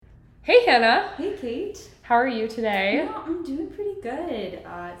Hey Hannah, Hey Kate. how are you today? Yeah, I'm doing pretty good.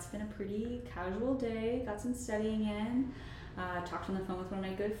 It's been a pretty casual day. Got some studying in. Talked on the phone with one of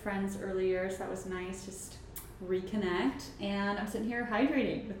my good friends earlier, so that was nice. Just reconnect. And I'm sitting here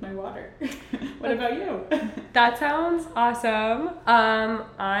hydrating with my water. What about you? That sounds awesome.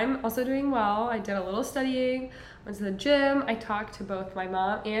 I'm also doing well. I did a little studying, went to the gym. I talked to both my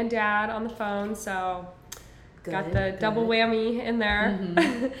mom and dad on the phone, so got the double whammy in there.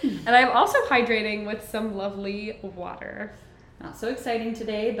 Mm-hmm. And I'm also hydrating with some lovely water. Not so exciting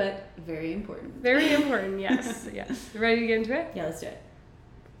today, but very important. Very important, yes. Yes. You ready to get into it? Yeah, let's do it.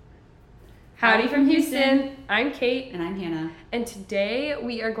 Howdy from Houston. I'm Kate. And I'm Hannah. And today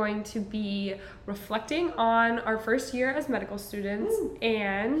we are going to be reflecting on our first year as medical students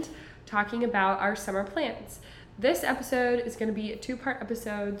and talking about our summer plans. This episode is going to be a two-part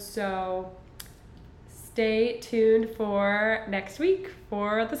episode, so stay tuned for next week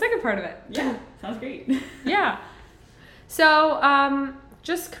for the second part of it. Yeah, sounds great. Yeah. So,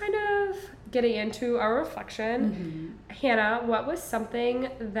 just kind of getting into our reflection. Hannah, what was something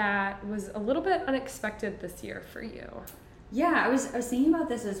that was a little bit unexpected this year for you? Yeah, I was thinking about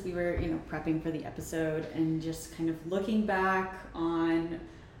this as we were, prepping for the episode and just kind of looking back on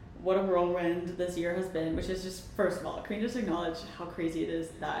what a whirlwind this year has been, which is just, first of all, can we just acknowledge how crazy it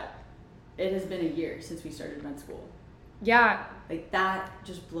is that it has been a year since we started med school? Yeah. Like, that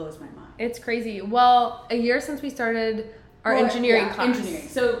just blows my mind. It's crazy. Well, a year since we started our engineering class. Engineering.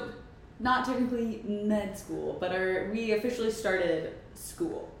 So, not technically med school, but we officially started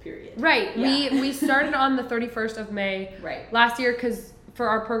school, period. Right. Yeah. We started on the 31st of May last year because for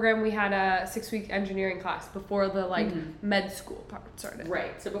our program we had a 6-week engineering class before the med school part started.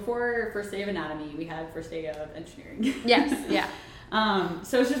 Right. So before first day of anatomy, we had first day of engineering. Yes. Yeah.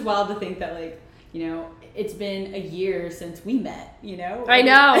 So it's just wild to think that it's been a year since we met, I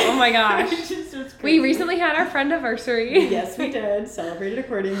know. Oh my gosh. It's crazy. We recently had our friend-iversary. Yes, we did. Celebrated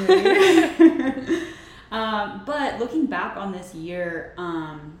accordingly. But looking back on this year,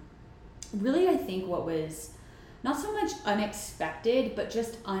 really I think what was not so much unexpected, but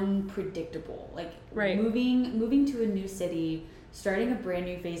just unpredictable. Moving to a new city, starting a brand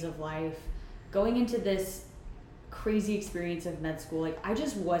new phase of life, going into this crazy experience of med school. I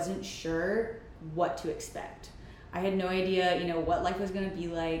just wasn't sure what to expect. I had no idea, what life was going to be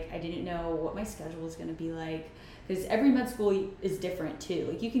like. I didn't know what my schedule was going to be like, because every med school is different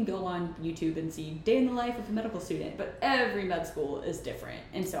too. You can go on YouTube and see day in the life of a medical student, but every med school is different.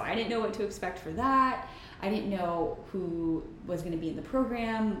 And so I didn't know what to expect for that. I didn't know who was going to be in the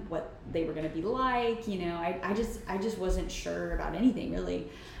program, what they were going to be like. I just wasn't sure about anything really.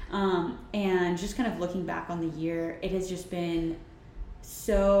 And just kind of looking back on the year, it has just been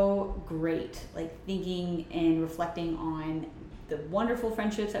so great, thinking and reflecting on the wonderful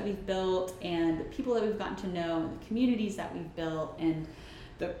friendships that we've built and the people that we've gotten to know and the communities that we've built and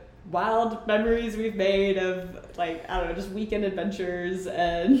the wild memories we've made of just weekend adventures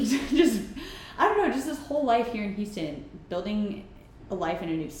and just this whole life here in Houston, building a life in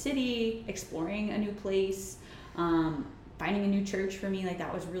a new city, exploring a new place, finding a new church for me.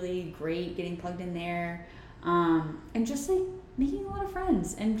 That was really great, getting plugged in there, and just making a lot of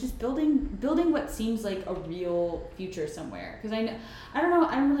friends and just building what seems like a real future somewhere. Because I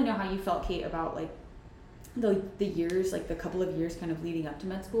don't really know how you felt, Kate, about the years, the couple of years kind of leading up to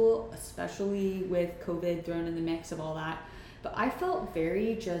med school, especially with COVID thrown in the mix of all that. But I felt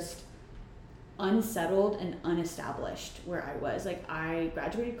very just unsettled and unestablished where I was. I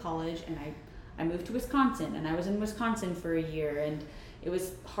graduated college and I moved to Wisconsin, and I was in Wisconsin for a year, and it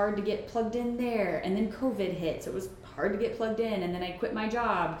was hard to get plugged in there. And then COVID hit, so it was hard to get plugged in. And then I quit my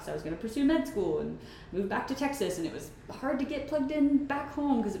job because I was going to pursue med school and move back to Texas, and it was hard to get plugged in back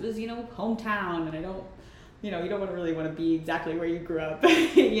home because it was, hometown, and I don't, you don't really want to be exactly where you grew up,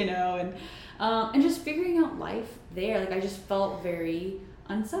 and just figuring out life there. I just felt very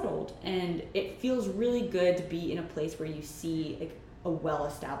unsettled, and it feels really good to be in a place where you see a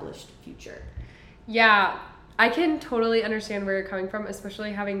well-established future. Yeah, I can totally understand where you're coming from,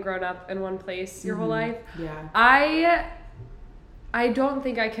 especially having grown up in one place your whole life. Yeah. I don't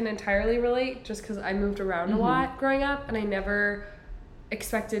think I can entirely relate just because I moved around a lot growing up, and I never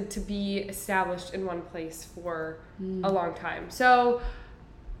expected to be established in one place for a long time. So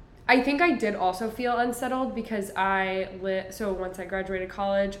I think I did also feel unsettled because so once I graduated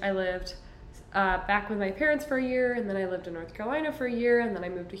college, I lived back with my parents for a year, and then I lived in North Carolina for a year, and then I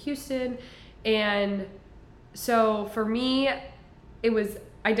moved to Houston. And so for me, I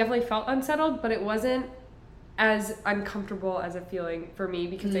definitely felt unsettled, but it wasn't as uncomfortable as a feeling for me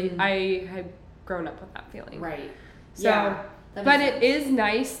because I had grown up with that feeling. Right. So But it is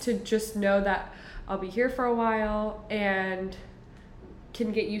nice to just know that I'll be here for a while and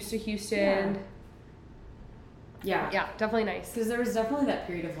can get used to Houston. Yeah. Yeah, definitely nice. Because there was definitely that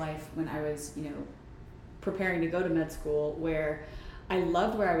period of life when I was, preparing to go to med school where I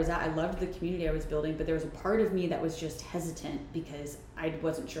loved where I was at. I loved the community I was building, but there was a part of me that was just hesitant because I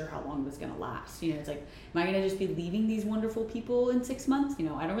wasn't sure how long it was going to last. It's like, am I going to just be leaving these wonderful people in 6 months?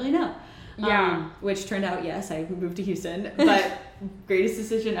 I don't really know. Yeah. Which turned out, yes, I moved to Houston, but greatest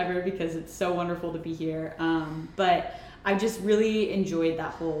decision ever because it's so wonderful to be here. But I just really enjoyed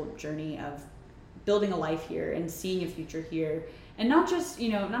that whole journey of building a life here and seeing a future here. And not just,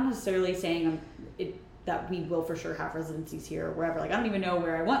 not necessarily saying that we will for sure have residencies here or wherever. Like, I don't even know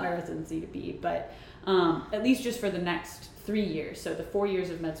where I want my residency to be, but at least just for the next 3 years. So the 4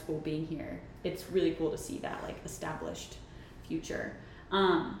 years of med school being here, it's really cool to see that like established future.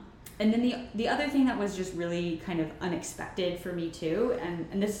 And then the other thing that was just really kind of unexpected for me too,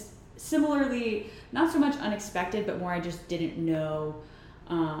 and this similarly, not so much unexpected, but more I just didn't know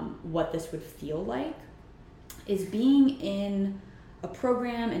what this would feel like, is being in a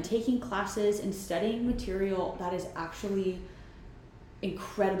program and taking classes and studying material that is actually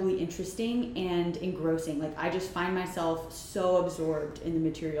incredibly interesting and engrossing. Like, I just find myself so absorbed in the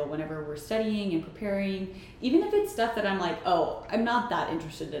material whenever we're studying and preparing, even if it's stuff that I'm like, oh, I'm not that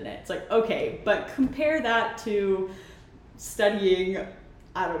interested in it. It's like, okay, but compare that to studying,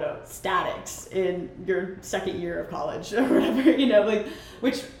 I don't know, statics in your second year of college or whatever,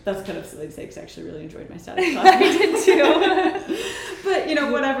 which that's kind of silly to say because I actually really enjoyed my statics class. I did too.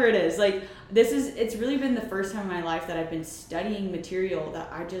 But, whatever it is, like, it's really been the first time in my life that I've been studying material that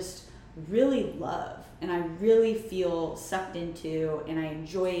I just really love and I really feel sucked into and I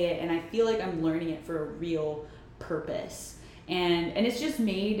enjoy it and I feel like I'm learning it for a real purpose. And it's just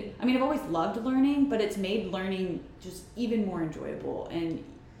made, I've always loved learning, but it's made learning just even more enjoyable and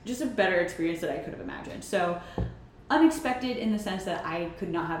just a better experience that I could have imagined. So unexpected in the sense that I could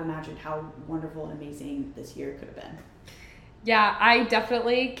not have imagined how wonderful and amazing this year could have been. Yeah, I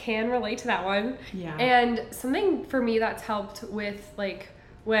definitely can relate to that one. Yeah. And something for me that's helped with like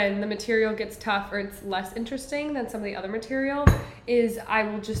when the material gets tough or it's less interesting than some of the other material is I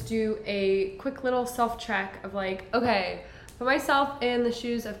will just do a quick little self-check of like, okay, put myself in the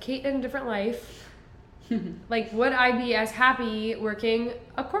shoes of Kate in a different life. Like, would I be as happy working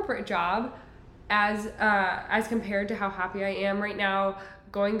a corporate job as compared to how happy I am right now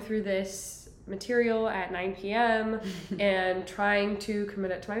going through this material at 9 p.m. and trying to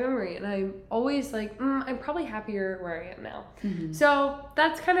commit it to my memory? And I'm always like, I'm probably happier where I am now. Mm-hmm. So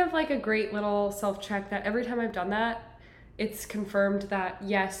that's kind of like a great little self-check that every time I've done that, it's confirmed that,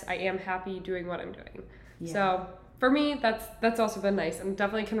 yes, I am happy doing what I'm doing. Yeah. So for me, that's also been nice and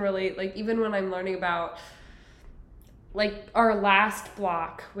definitely can relate. Like, even when I'm learning about like our last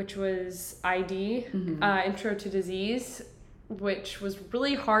block, which was ID, Intro to Disease, which was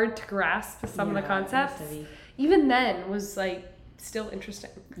really hard to grasp some of the concepts, even then was like still interesting.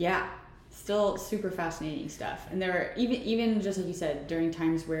 Yeah, still super fascinating stuff. And there are even just like you said, during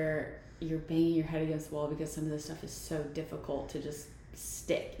times where you're banging your head against the wall because some of this stuff is so difficult to just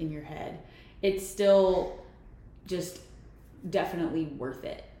stick in your head, it's still just definitely worth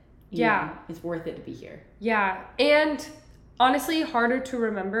it. You know, it's worth it to be here. Yeah, and honestly harder to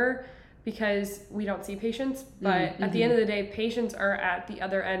remember because we don't see patients, but at the end of the day, patients are at the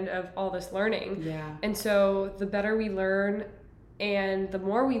other end of all this learning. Yeah. And so the better we learn and the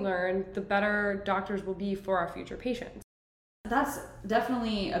more we learn, the better doctors will be for our future patients. That's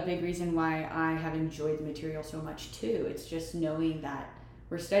definitely a big reason why I have enjoyed the material so much too. It's just knowing that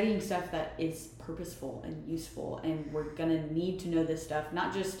we're studying stuff that is purposeful and useful, and we're gonna need to know this stuff,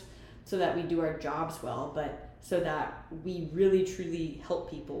 not just so that we do our jobs well, but so that we really truly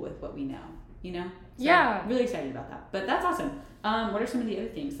help people with what we know, you know? So yeah. I'm really excited about that. But that's awesome. What are some of the other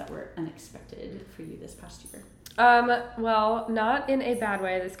things that were unexpected for you this past year? Well, not in a bad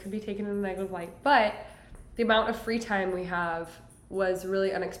way. This could be taken in a negative light, but the amount of free time we have was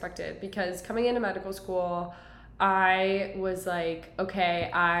really unexpected because coming into medical school, I was like, okay,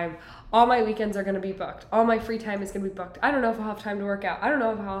 all my weekends are going to be booked. All my free time is going to be booked. I don't know if I'll have time to work out. I don't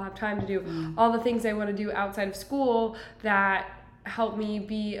know if I'll have time to do all the things I want to do outside of school that help me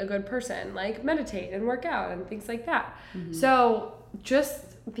be a good person, like meditate and work out and things like that. Mm-hmm. So just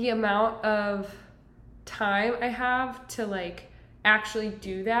the amount of time I have to like actually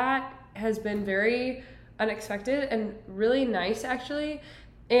do that has been very unexpected and really nice actually.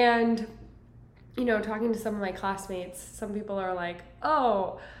 And, you know, talking to some of my classmates, some people are like,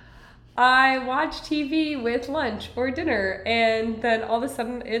 oh, I watch TV with lunch or dinner, and then all of a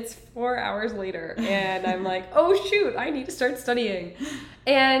sudden it's 4 hours later, and I'm like, oh shoot, I need to start studying.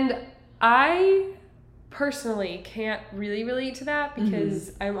 And I personally can't really relate to that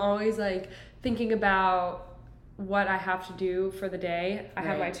because I'm always like thinking about what I have to do for the day. I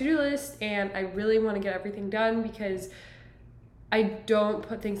have my to-do list, and I really want to get everything done because I don't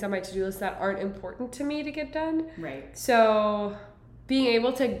put things on my to-do list that aren't important to me to get done. Right. So being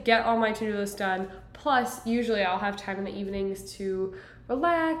able to get all my to-do list done, plus usually I'll have time in the evenings to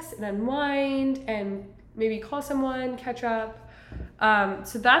relax and unwind and maybe call someone, catch up.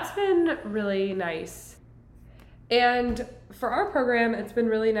 So that's been really nice. And for our program, it's been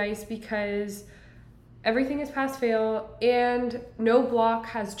really nice because everything is pass-fail and no block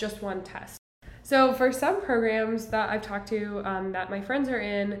has just one test. So for some programs that I've talked to that my friends are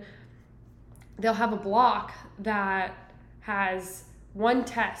in, they'll have a block that has one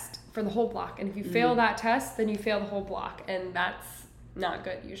test for the whole block. And if you fail that test, then you fail the whole block. And that's not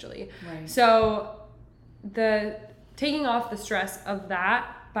good usually. Right. So the taking off the stress of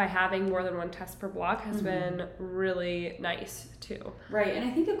that by having more than one test per block has been really nice too. Right. And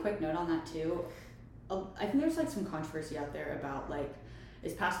I think a quick note on that too, I think there's like some controversy out there about like,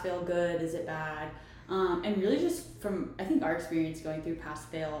 is pass-fail good? Is it bad? And really just from, I think our experience going through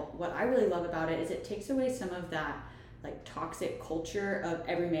pass-fail, what I really love about it is it takes away some of that like toxic culture of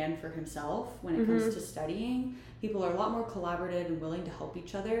every man for himself when it comes to studying. People are a lot more collaborative and willing to help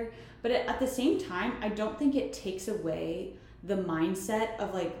each other. But at the same time, I don't think it takes away the mindset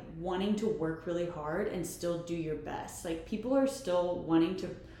of like wanting to work really hard and still do your best. Like people are still wanting to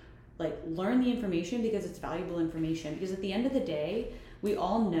like learn the information because it's valuable information. Because at the end of the day, we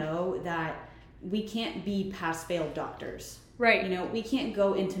all know that we can't be pass-fail doctors. Right. You know, we can't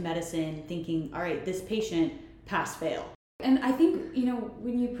go into medicine thinking, all right, this patient pass-fail. And I think, you know,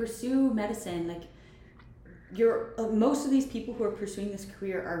 when you pursue medicine, like most of these people who are pursuing this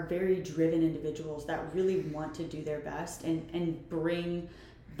career are very driven individuals that really want to do their best and bring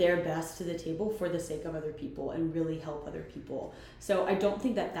their best to the table for the sake of other people and really help other people. So I don't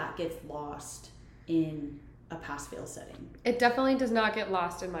think that gets lost in a pass-fail setting. It definitely does not get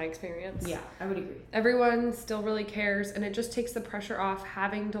lost in my experience. Yeah, I would agree. Everyone still really cares, and it just takes the pressure off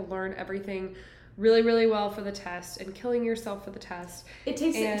having to learn everything really, really well for the test and killing yourself for the test. It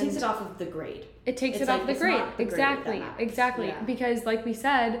takes it off of the grade. It takes it's it off the grade. Exactly. Yeah. Because like we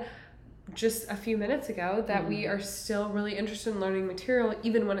said just a few minutes ago, that we are still really interested in learning material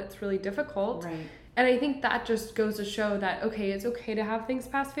even when it's really difficult. Right. And I think that just goes to show that, okay, it's okay to have things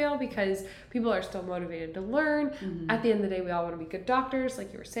pass-fail because people are still motivated to learn. At the end of the day, we all want to be good doctors,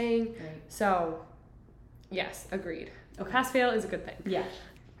 like you were saying. Right. So, yes, agreed. Okay. Pass-fail is a good thing. Yeah.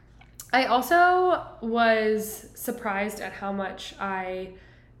 I also was surprised at how much I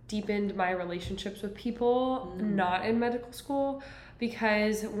deepened my relationships with people not in medical school,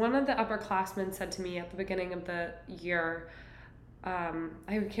 because one of the upperclassmen said to me at the beginning of the year, I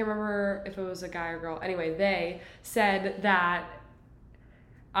can't remember if it was a guy or girl. Anyway, they said that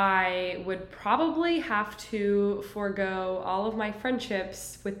I would probably have to forego all of my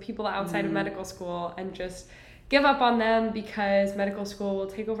friendships with people outside of medical school and just give up on them because medical school will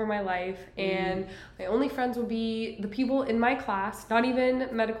take over my life and my only friends will be the people in my class, not even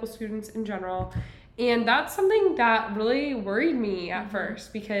medical students in general. And that's something that really worried me at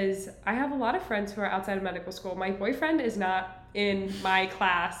first because I have a lot of friends who are outside of medical school. My boyfriend is not in my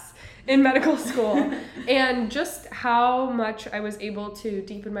class in medical school. And just how much I was able to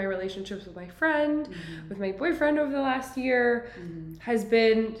deepen my relationships with my friend, with my boyfriend over the last year has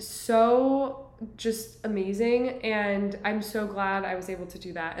been so just amazing. And I'm so glad I was able to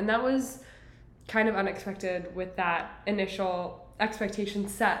do that. And that was kind of unexpected with that initial expectation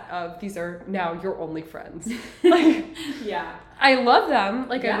set of these are now your only friends. Like, yeah, I love them.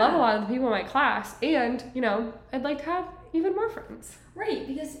 Like, I love a lot of the people in my class, and you know, I'd like to have even more friends. Right,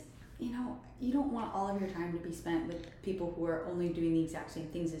 because you know, you don't want all of your time to be spent with people who are only doing the exact same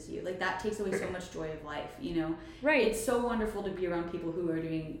things as you. Like, that takes away so much joy of life, you know? Right. It's so wonderful to be around people who are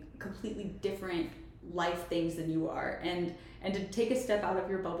doing completely different life things than you are, and to take a step out of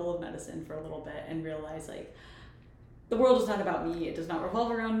your bubble of medicine for a little bit and realize, like, the world is not about me. It does not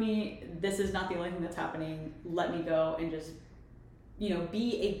revolve around me. This is not the only thing that's happening. Let me go and just, you know,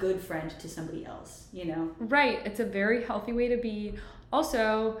 be a good friend to somebody else, you know? Right. It's a very healthy way to be.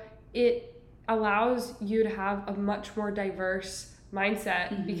 Also, it allows you to have a much more diverse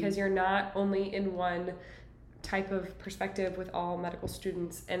mindset because you're not only in one type of perspective with all medical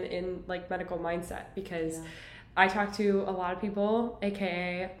students and in like medical mindset, because I talk to a lot of people,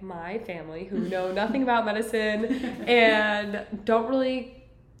 aka my family, who know nothing about medicine and don't really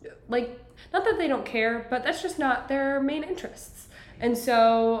like, not that they don't care, but that's just not their main interests. And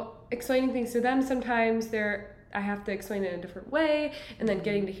so explaining things to them, sometimes I have to explain it in a different way, and then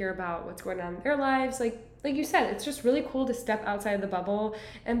getting to hear about what's going on in their lives. Like you said, it's just really cool to step outside of the bubble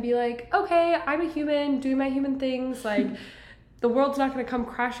and be like, okay, I'm a human doing my human things. Like, the world's not going to come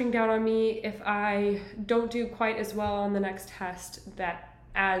crashing down on me if I don't do quite as well on the next test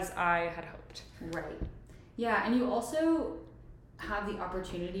as I had hoped. Right. Yeah, and you also have the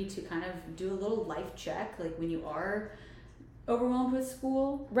opportunity to kind of do a little life check, like when you are overwhelmed with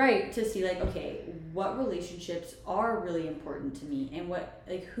school. Right. To see, like, okay, what relationships are really important to me, and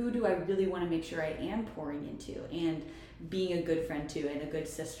who do I really want to make sure I am pouring into, and being a good friend to, and a good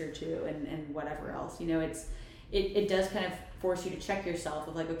sister to, and whatever else. It does kind of force you to check yourself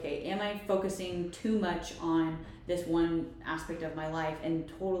of like, okay, am I focusing too much on this one aspect of my life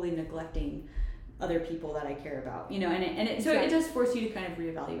and totally neglecting other people that I care about, so it does force you to kind of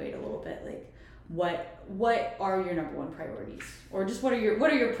reevaluate a little bit, like what are your number one priorities, or just what are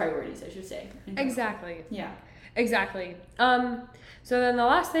your priorities, I should say. Exactly. Yeah. Exactly. So then the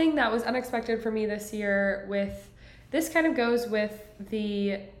last thing that was unexpected for me this year this kind of goes with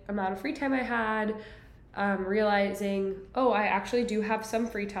the amount of free time I had, realizing, I actually do have some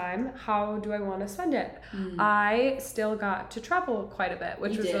free time. How do I want to spend it? I still got to travel quite a bit,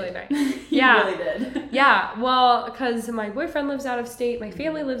 which was really nice. Yeah. You really did. Yeah. Well, because my boyfriend lives out of state, my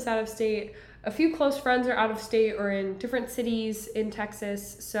family lives out of state, a few close friends are out of state or in different cities in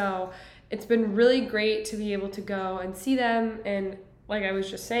Texas. So it's been really great to be able to go and see them. And like I was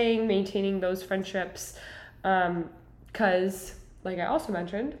just saying, maintaining those friendships. Because like I also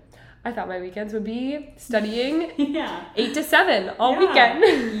mentioned, I thought my weekends would be studying 8 to 7 all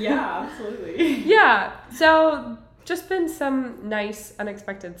weekend. Yeah, absolutely. Yeah. So just been some nice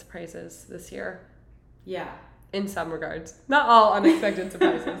unexpected surprises this year. Yeah. In some regards. Not all unexpected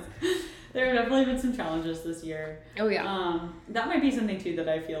surprises. There have definitely been some challenges this year. Oh, yeah. That might be something, too, that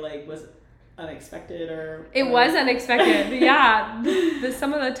I feel like was unexpected It was unexpected. Yeah.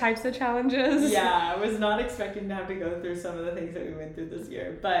 Some of the types of challenges. Yeah, I was not expecting to have to go through some of the things that we went through this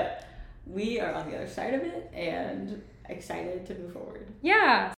year. But we are on the other side of it and excited to move forward.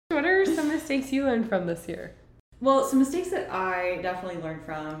 Yeah. What are some mistakes you learned from this year? Well, some mistakes that I definitely learned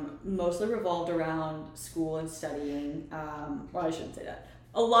from mostly revolved around school and studying. Well, I shouldn't say that.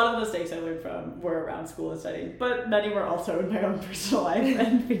 A lot of the mistakes I learned from were around school and studying, but many were also in my own personal life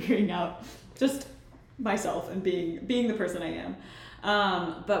and figuring out just myself and being the person I am.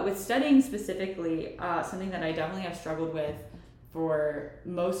 But with studying specifically, something that I definitely have struggled with for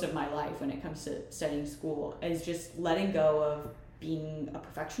most of my life when it comes to studying school is just letting go of being a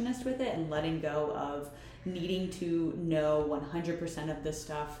perfectionist with it and letting go of needing to know 100% of this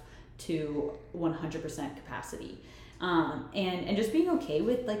stuff to 100% capacity. And just being okay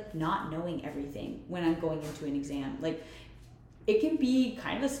with like not knowing everything when I'm going into an exam. Like, it can be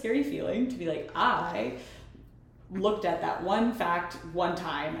kind of a scary feeling to be like, I looked at that one fact one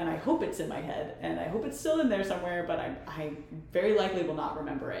time and I hope it's in my head and I hope it's still in there somewhere, but I very likely will not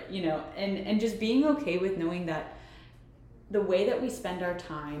remember it, and just being okay with knowing that the way that we spend our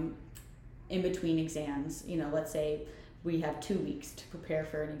time in between exams, let's say we have 2 weeks to prepare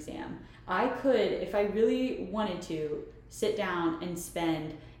for an exam. I could, if I really wanted to, sit down and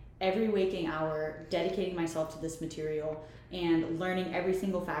spend every waking hour dedicating myself to this material and learning every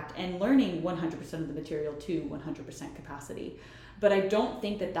single fact and learning 100% of the material to 100% capacity. But I don't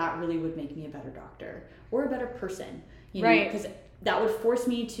think that really would make me a better doctor or a better person, right? Because that would force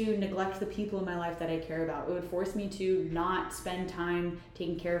me to neglect the people in my life that I care about. It would force me to not spend time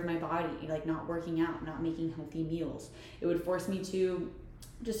taking care of my body, like not working out, not making healthy meals. It would force me to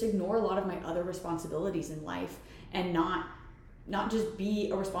just ignore a lot of my other responsibilities in life and not just be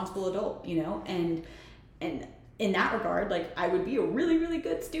a responsible adult, and in that regard, like, I would be a really, really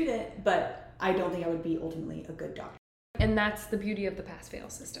good student, but I don't think I would be ultimately a good doctor. And that's the beauty of the pass-fail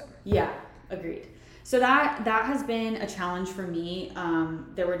system. Yeah, agreed. So that has been a challenge for me.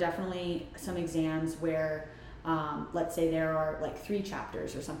 There were definitely some exams where, let's say there are like 3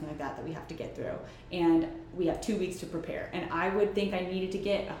 chapters or something like that we have to get through, and we have 2 weeks to prepare. And I would think I needed to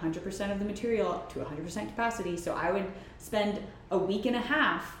get 100% of the material to 100% capacity, so I would spend a week and a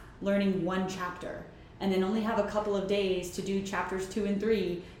half learning 1 chapter, and then only have a couple of days to do chapters 2 and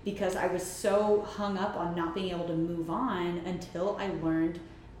 3 because I was so hung up on not being able to move on until I learned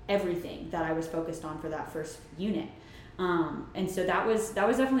everything that I was focused on for that first unit. And so that was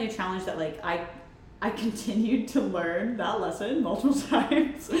definitely a challenge that like I continued to learn that lesson multiple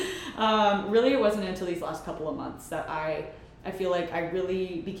times. Really, it wasn't until these last couple of months that I feel like I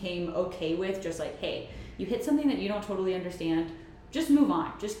really became okay with just like, hey, you hit something that you don't totally understand, just move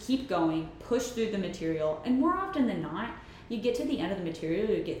on, just keep going, push through the material. And more often than not, you get to the end of the material,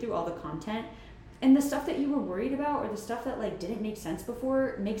 you get through all the content, and the stuff that you were worried about or the stuff that like didn't make sense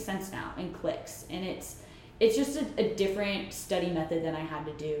before makes sense now and clicks. And it's just a different study method than I had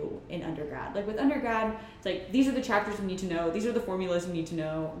to do in undergrad. Like with undergrad, it's like, these are the chapters you need to know. These are the formulas you need to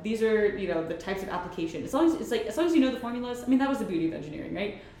know. These are, the types of application. As long as you know the formulas, I mean, that was the beauty of engineering,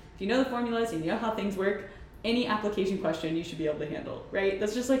 right? If you know the formulas and you know how things work, any application question you should be able to handle, right?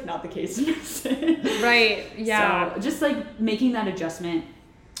 That's just like not the case in medicine. Right, yeah. So just like making that adjustment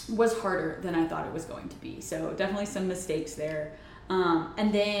was harder than I thought it was going to be. So definitely some mistakes there.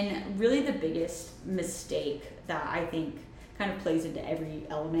 And then really the biggest mistake that I think kind of plays into every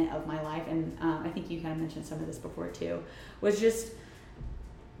element of my life, and I think you kind of mentioned some of this before too, was just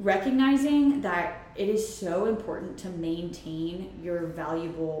recognizing that it is so important to maintain your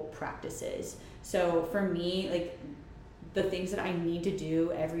valuable practices. So for me, like the things that I need to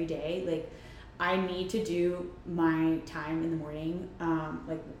do every day, like I need to do my time in the morning,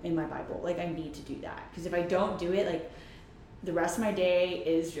 like in my Bible, like I need to do that. Because if I don't do it, like the rest of my day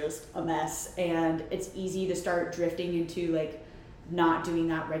is just a mess, and it's easy to start drifting into like not doing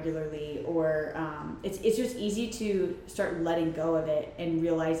that regularly, or it's just easy to start letting go of it and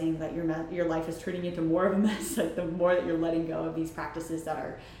realizing that your life is turning into more of a mess, like the more that you're letting go of these practices that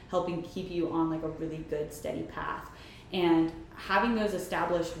are helping keep you on like a really good steady path. And having those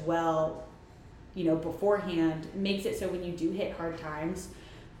established well, beforehand makes it so when you do hit hard times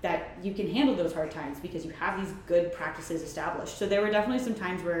that you can handle those hard times because you have these good practices established. So there were definitely some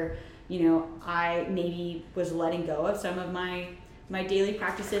times where, I maybe was letting go of some of my daily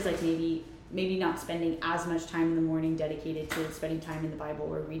practices, like maybe not spending as much time in the morning dedicated to spending time in the Bible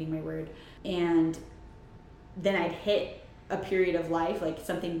or reading my word. And then I'd hit a period of life, like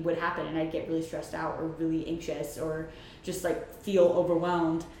something would happen and I'd get really stressed out or really anxious or just like feel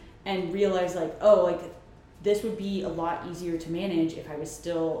overwhelmed and realize like, oh, like this would be a lot easier to manage if I was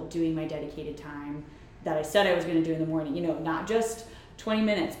still doing my dedicated time that I said I was going to do in the morning, not just 20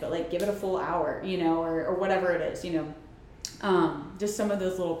 minutes, but like give it a full hour, or whatever it is, just some of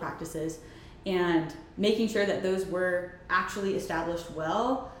those little practices, and making sure that those were actually established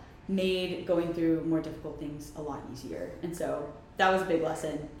well made going through more difficult things a lot easier. And so that was a big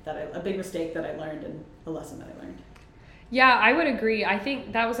lesson a big mistake that I learned, and a lesson that I learned. Yeah, I would agree. I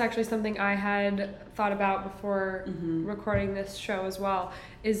think that was actually something I had thought about before recording this show as well,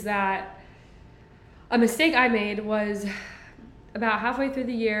 is that a mistake I made was about halfway through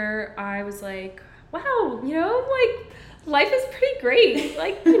the year, I was like, wow, like life is pretty great.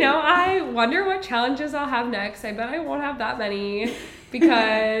 Like, I wonder what challenges I'll have next. I bet I won't have that many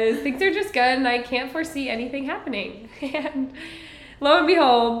because things are just good and I can't foresee anything happening. And lo and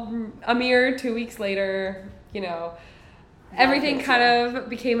behold, a mere 2 weeks later, everything kind of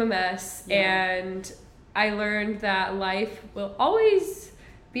became a mess. Yeah. And I learned that life will always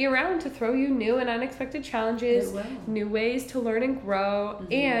be around to throw you new and unexpected challenges, new ways to learn and grow.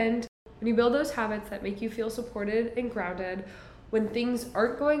 And when you build those habits that make you feel supported and grounded, when things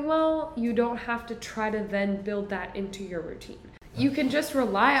aren't going well, you don't have to try to then build that into your routine. You can just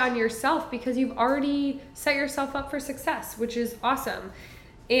rely on yourself because you've already set yourself up for success, which is awesome.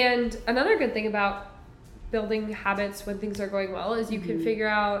 And another good thing about building habits when things are going well is you can figure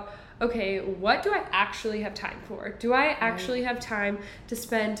out, okay, what do I actually have time for? Do I actually have time to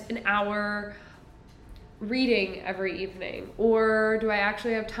spend an hour reading every evening? Or do I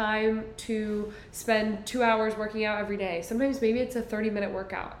actually have time to spend 2 hours working out every day? Sometimes maybe it's a 30-minute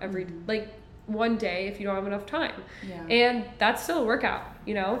workout every, like one day if you don't have enough time. Yeah. And that's still a workout,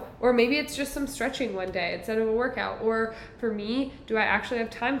 Or maybe it's just some stretching one day instead of a workout. Or for me, do I actually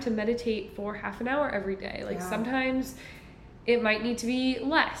have time to meditate for half an hour every day? Like sometimes it might need to be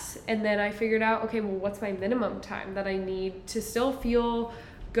less. And then I figured out, okay, well, what's my minimum time that I need to still feel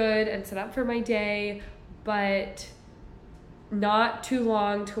good and set up for my day, but not too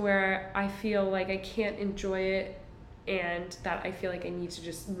long to where I feel like I can't enjoy it and that I feel like I need to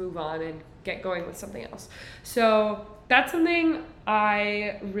just move on and get going with something else. So that's something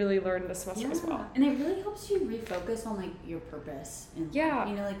I really learned this semester as well. And it really helps you refocus on like your purpose and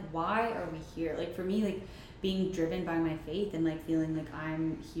like why are we here? Like for me, like being driven by my faith and like feeling like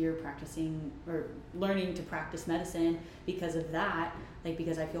I'm here practicing or learning to practice medicine because of that, like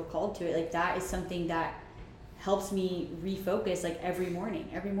because I feel called to it, like that is something that helps me refocus. Like every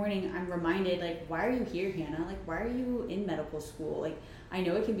morning I'm reminded, like, why are you here, Hannah? Like, why are you in medical school? Like, I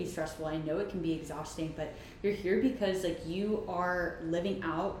know it can be stressful, I know it can be exhausting, but you're here because like you are living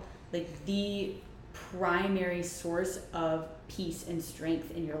out like the primary source of peace and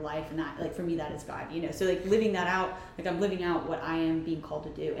strength in your life, and that, like, for me, that is God, you know. So like living that out, like I'm living out what I am being called to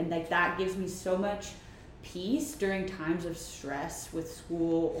do, and like that gives me so much peace during times of stress with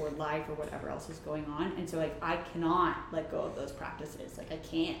school or life or whatever else is going on. And so like I cannot let go of those practices, like I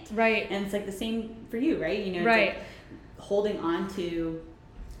can't. Right. And it's like the same for you, right? You know, right. It's like holding on to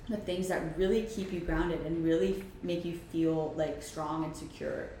the things that really keep you grounded and really make you feel like strong and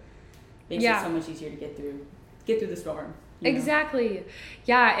secure makes it so much easier to get through the storm. Exactly. Know?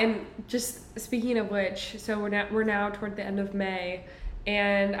 Yeah, and just speaking of which, so we're now toward the end of May,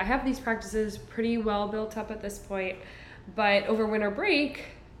 and I have these practices pretty well built up at this point, but over winter break,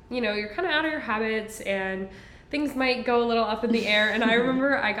 you know, you're kind of out of your habits and things might go a little up in the air. And I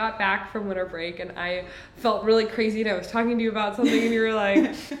remember I got back from winter break and I felt really crazy, and I was talking to you about something and you were like,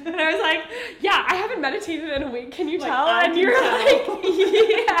 and I was like, yeah, I haven't meditated in a week, can you tell? And you're like,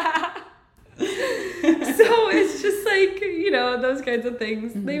 yeah. So it's just like, you know, those kinds of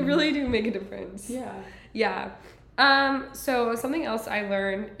things, they really do make a difference. Yeah. So something else I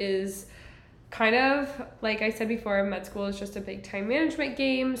learned is kind of, like I said before, med school is just a big time management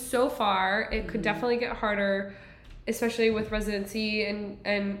game. So far, it could definitely get harder, especially with residency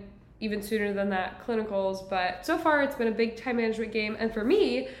and even sooner than that, clinicals. But so far, it's been a big time management game. And for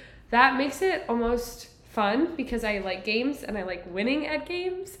me, that makes it almost fun because I like games and I like winning at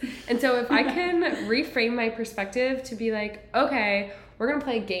games. And so if I can reframe my perspective to be like, okay, we're going to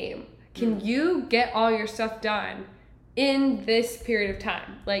play a game. Can you get all your stuff done in this period of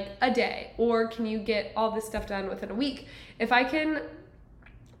time, like a day? Or can you get all this stuff done within a week? If I can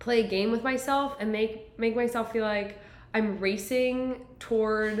play a game with myself and make myself feel like I'm racing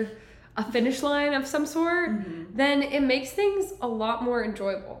toward a finish line of some sort, then it makes things a lot more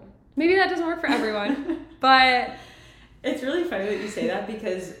enjoyable. Maybe that doesn't work for everyone, but it's really funny that you say that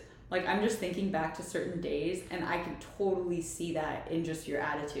because like I'm just thinking back to certain days and I can totally see that in just your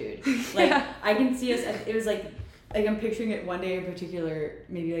attitude. Like I can see us, it was like I'm picturing it one day in particular,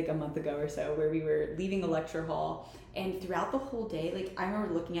 maybe like a month ago or so, where we were leaving a lecture hall, and throughout the whole day, like I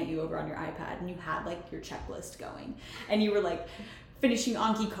remember looking at you over on your iPad and you had like your checklist going and you were like finishing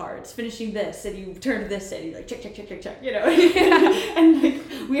Anki cards, finishing this, and you turned to this and you like check, you know? And like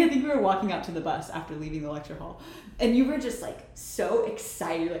I think we were walking out to the bus after leaving the lecture hall, and you were just like so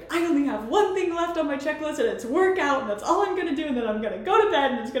excited. You're like, I only have one thing left on my checklist and it's workout, and that's all I'm gonna do, and then I'm gonna go to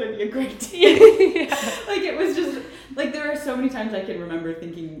bed and it's gonna be a great day. Like it was just like there are so many times I can remember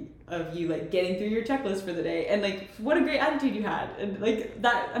thinking of you like getting through your checklist for the day, and like what a great attitude you had. And like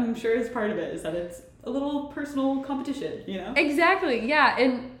that, I'm sure is part of it, is that it's a little personal competition, you know? Exactly, yeah.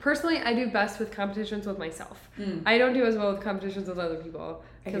 And personally, I do best with competitions with myself. I don't do as well with competitions with other people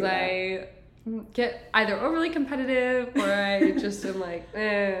because I get either overly competitive or I just am like,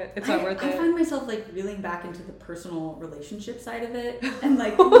 it's not worth it. I find myself like reeling back into the personal relationship side of it and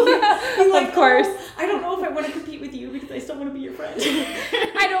like, being like, of course. Oh, I don't know if I want to compete with you because I still want to be your friend.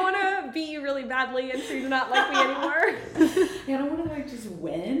 I don't want to beat you really badly and for you to not like me anymore. I don't want to like just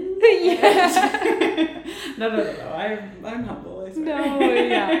win. Yeah. No. I'm humble. I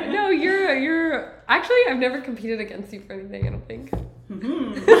swear. No, you're actually, I've never competed against you for anything, I don't think.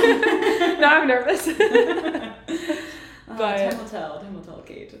 Now I'm nervous. But time will tell,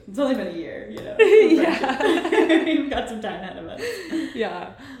 Kate. It's only been a year, you know. We've got some time ahead of us.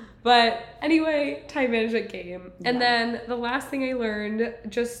 Yeah. But anyway, time management game. And then the last thing I learned,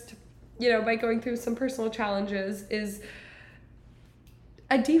 just, you know, by going through some personal challenges, is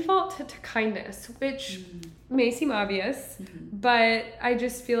a default to kindness, which may seem obvious, but I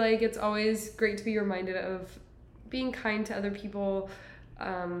just feel like it's always great to be reminded of being kind to other people,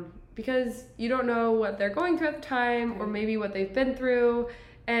 because you don't know what they're going through at the time or maybe what they've been through.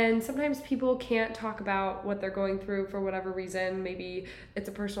 And sometimes people can't talk about what they're going through for whatever reason. Maybe it's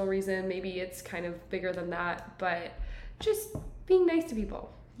a personal reason, maybe it's kind of bigger than that, but just being nice to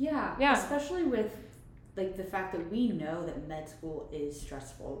people. Yeah. Especially with like the fact that we know that med school is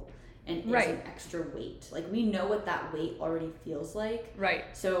stressful and is an extra weight. Like we know what that weight already feels like. Right.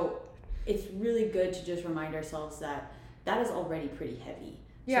 So it's really good to just remind ourselves that that is already pretty heavy.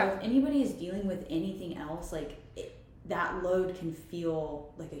 Yeah. So if anybody is dealing with anything else, like that load can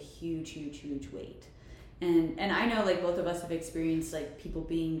feel like a huge weight. And I know like both of us have experienced like people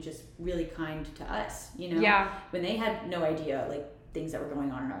being just really kind to us, you know? Yeah. When they had no idea like things that were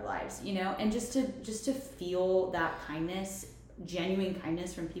going on in our lives, you know? And just to feel that kindness, genuine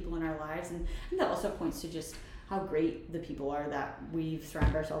kindness from people in our lives. And that also points to just how great the people are that we've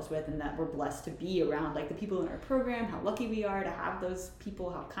surrounded ourselves with and that we're blessed to be around. Like the people in our program, how lucky we are to have those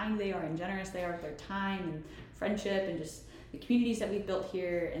people, how kind they are and generous they are with their time and friendship and just the communities that we've built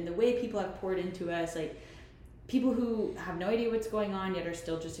here and the way people have poured into us, like people who have no idea what's going on yet are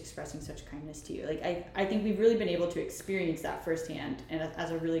still just expressing such kindness to you. Like I think we've really been able to experience that firsthand, and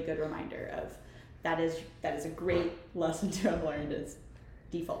as a really good reminder of that is a great lesson to have learned, is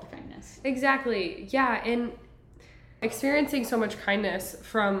default to kindness. Exactly. Yeah, and experiencing so much kindness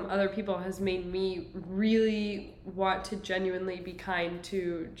from other people has made me really want to genuinely be kind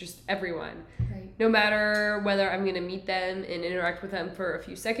to just everyone. Right. No matter whether I'm going to meet them and interact with them for a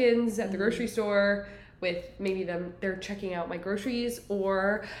few seconds at the grocery store, with maybe they're checking out my groceries,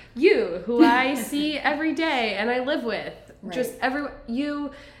 or you, who I see every day and I live with. Right. Just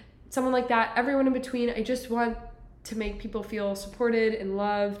someone like that, everyone in between. I just want to make people feel supported and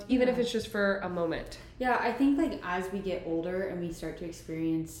loved, even if it's just for a moment. Yeah, I think like as we get older and we start to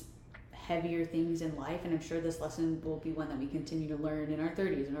experience heavier things in life, and I'm sure this lesson will be one that we continue to learn in our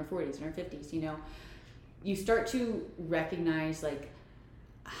 30s and our 40s and our 50s, you know, you start to recognize like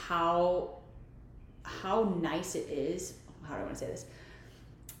how nice it is. How do I want to say this?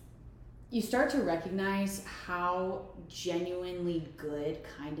 You start to recognize how genuinely good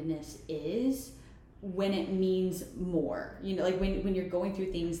kindness is when it means more, you know, like when you're going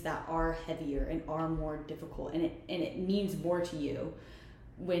through things that are heavier and are more difficult, and it means more to you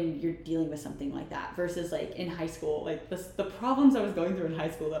when you're dealing with something like that, versus like in high school, like the problems I was going through in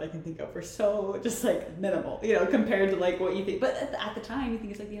high school that I can think of were so just like minimal, you know, compared to like what you think, but at the time you think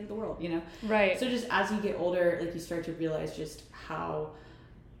it's like the end of the world, you know? Right. So just as you get older, like you start to realize just how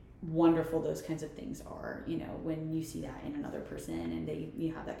wonderful those kinds of things are, you know, when you see that in another person and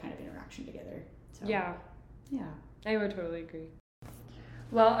you have that kind of interaction together. So, yeah, I would totally agree.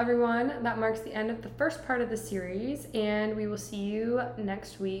 Well, everyone, that marks the end of the first part of the series, and we will see you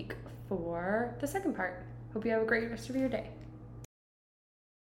next week for the second part. Hope you have a great rest of your day.